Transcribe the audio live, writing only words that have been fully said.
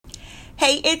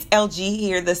Hey, it's LG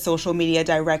here, the social media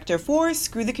director for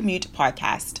Screw the Commute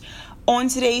podcast. On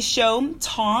today's show,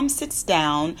 Tom sits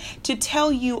down to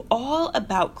tell you all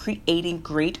about creating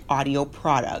great audio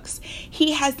products.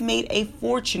 He has made a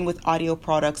fortune with audio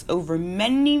products over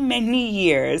many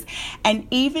years. And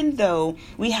even though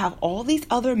we have all these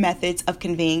other methods of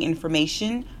conveying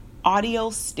information, audio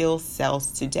still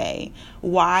sells today.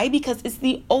 Why? Because it's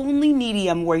the only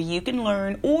medium where you can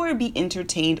learn or be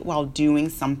entertained while doing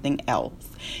something else.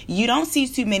 You don't see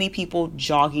too many people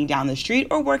jogging down the street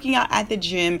or working out at the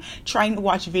gym trying to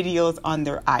watch videos on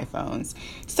their iPhones.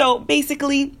 So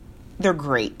basically, they're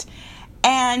great.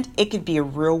 And it could be a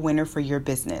real winner for your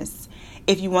business.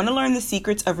 If you want to learn the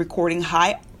secrets of recording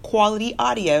high quality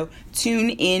audio, tune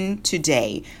in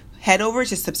today. Head over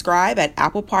to subscribe at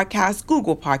Apple Podcasts,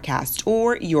 Google Podcasts,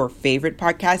 or your favorite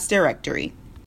podcast directory.